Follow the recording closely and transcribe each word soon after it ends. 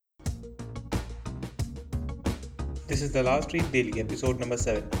This is the Last Read Daily, episode number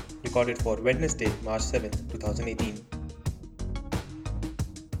 7, recorded for Wednesday, March 7th, 2018.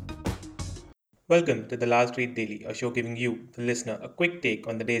 Welcome to the Last Read Daily, a show giving you, the listener, a quick take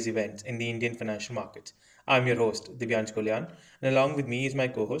on the day's events in the Indian financial markets. I'm your host, Divyansh Kolyan, and along with me is my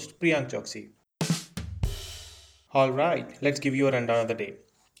co-host, Priyank Choksi. Alright, let's give you a rundown of the day.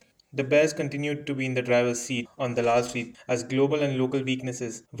 The Bears continued to be in the driver's seat on the last read as global and local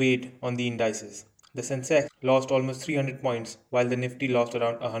weaknesses weighed on the indices. The Sensex lost almost 300 points while the Nifty lost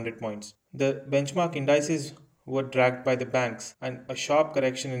around 100 points. The benchmark indices were dragged by the banks and a sharp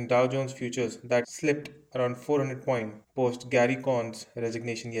correction in Dow Jones futures that slipped around 400 points post Gary Cohn's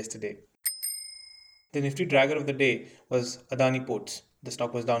resignation yesterday. The Nifty dragger of the day was Adani Ports. The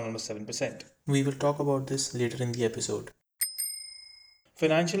stock was down almost 7%. We will talk about this later in the episode.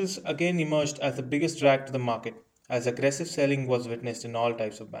 Financials again emerged as the biggest drag to the market, as aggressive selling was witnessed in all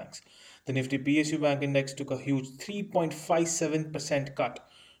types of banks. The Nifty PSU Bank Index took a huge 3.57% cut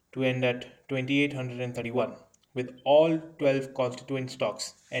to end at 2,831, with all 12 constituent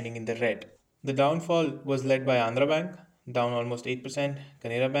stocks ending in the red. The downfall was led by Andhra Bank, down almost 8%,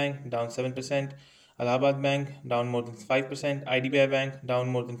 Canara Bank, down 7%, Allahabad Bank, down more than 5%, IDBI Bank, down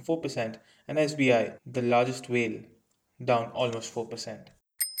more than 4%, and SBI, the largest whale, down almost 4%.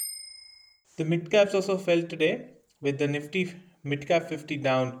 The mid-caps also fell today, with the Nifty Mid-Cap 50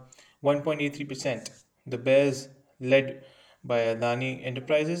 down 1.83%. The Bears, led by Adani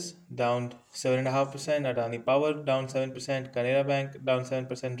Enterprises, down 7.5%, Adani Power down 7%, Canara Bank down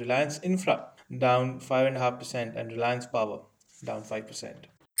 7%, Reliance Infra down 5.5%, and Reliance Power down 5%.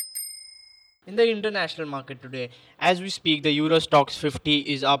 In the international market today, as we speak, the Euro Stoxx 50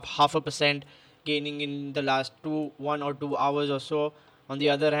 is up 0.5%, gaining in the last 1 or 2 hours or so. On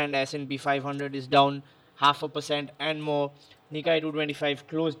the other hand, S&P 500 is down 0.5% and more. Nikkei 225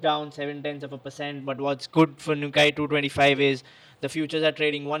 closed down 0.7%, but what's good for Nikkei 225 is the futures are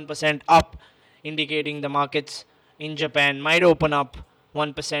trading 1% up, indicating the markets in Japan might open up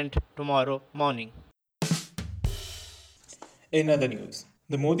 1% tomorrow morning. In other news,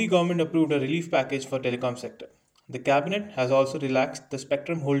 the Modi government approved a relief package for telecom sector. The cabinet has also relaxed the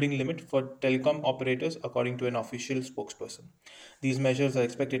spectrum holding limit for telecom operators according to an official spokesperson. These measures are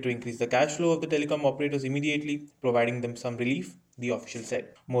expected to increase the cash flow of the telecom operators immediately, providing them some relief, the official said.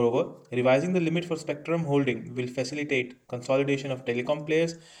 Moreover, revising the limit for spectrum holding will facilitate consolidation of telecom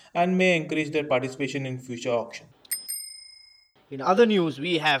players and may encourage their participation in future auctions. In other news,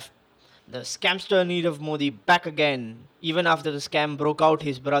 we have the scamster Nirav Modi back again. Even after the scam broke out,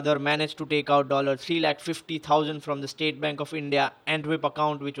 his brother managed to take out $350,000 from the State Bank of India Antwerp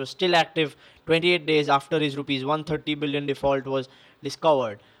account, which was still active 28 days after his rupees 130 billion default was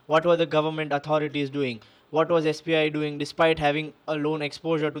discovered. What were the government authorities doing? What was SBI doing despite having a loan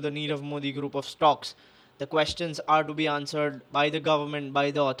exposure to the Nirav Modi group of stocks? The questions are to be answered by the government,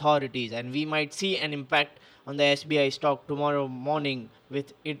 by the authorities, and we might see an impact on the SBI stock tomorrow morning,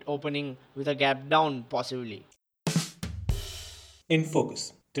 with it opening with a gap down possibly. In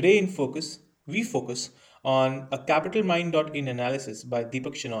Focus. Today in Focus, we focus on a capitalmind.in analysis by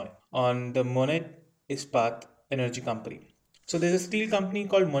Deepak Shenoy on the Monnet Ispat Energy Company. So there's a steel company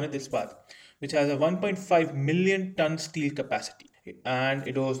called Monnet Ispat, which has a 1.5 million ton steel capacity, and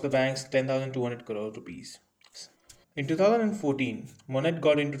it owes the banks 10,200 crore rupees. In 2014, Monnet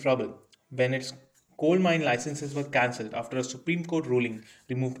got into trouble when its coal mine licenses were cancelled after a Supreme Court ruling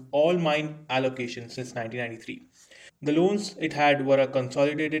removed all mine allocations since 1993. The loans it had were a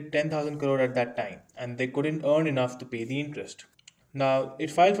consolidated 10,000 crore at that time, and they couldn't earn enough to pay the interest. Now,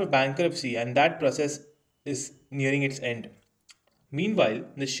 it filed for bankruptcy, and that process is nearing its end. Meanwhile,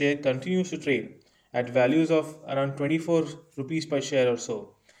 the share continues to trade at values of around 24 rupees per share or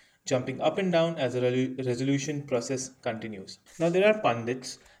so, jumping up and down as the resolution process continues. Now, there are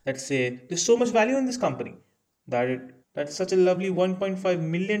pundits that say there's so much value in this company that's such a lovely 1.5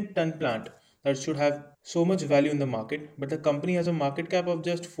 million ton plant that should have so much value in the market, but the company has a market cap of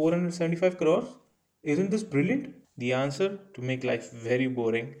just 475 crores. Isn't this brilliant? The answer, to make life very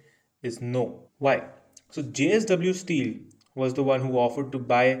boring, is no. Why? So JSW Steel was the one who offered to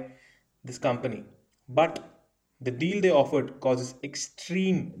buy this company, but the deal they offered causes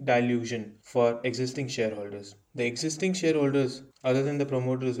extreme dilution for existing shareholders. The existing shareholders, other than the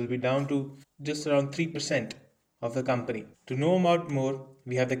promoters, will be down to just around 3% of the company. To know about more,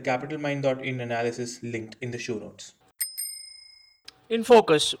 we have the capitalmind.in analysis linked in the show notes. In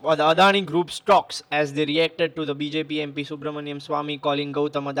focus were the Adani Group stocks as they reacted to the BJP MP Subramaniam Swamy calling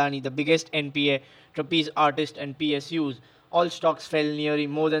Gautam Adani the biggest NPA, trapeze artist and PSUs. All stocks fell nearly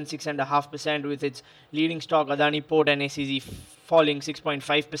more than 6.5%, with its leading stock Adani Port and SEZ falling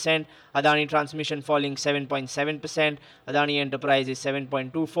 6.5%, Adani Transmission falling 7.7%, Adani Enterprises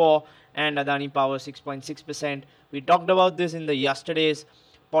 7.24%, and Adani Power 6.6%. We talked about this in the yesterday's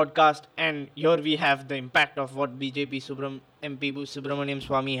podcast, and here we have the impact of what BJP MP Subramaniam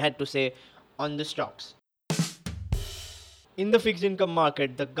Swamy had to say on the stocks. In the fixed income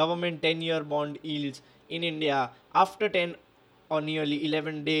market, the government 10-year bond yields in India after 10 or nearly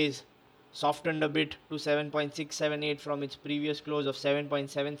 11 days softened a bit to 7.678 from its previous close of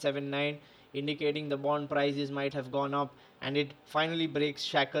 7.779, indicating the bond prices might have gone up, and it finally breaks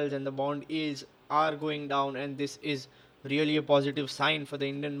shackles and the bond yields are going down, and this is really a positive sign for the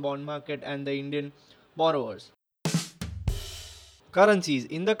Indian bond market and the Indian borrowers. Currencies.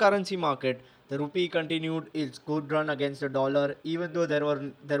 In the currency market, the rupee continued its good run against the dollar, even though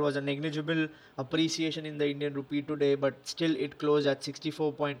there was a negligible appreciation in the Indian rupee today, but still it closed at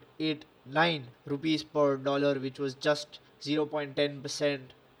 64.89 rupees per dollar, which was just 0.10%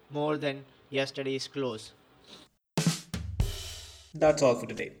 more than yesterday's close. That's all for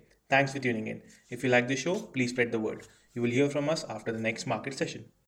today. Thanks for tuning in. If you like the show, please spread the word. You will hear from us after the next market session.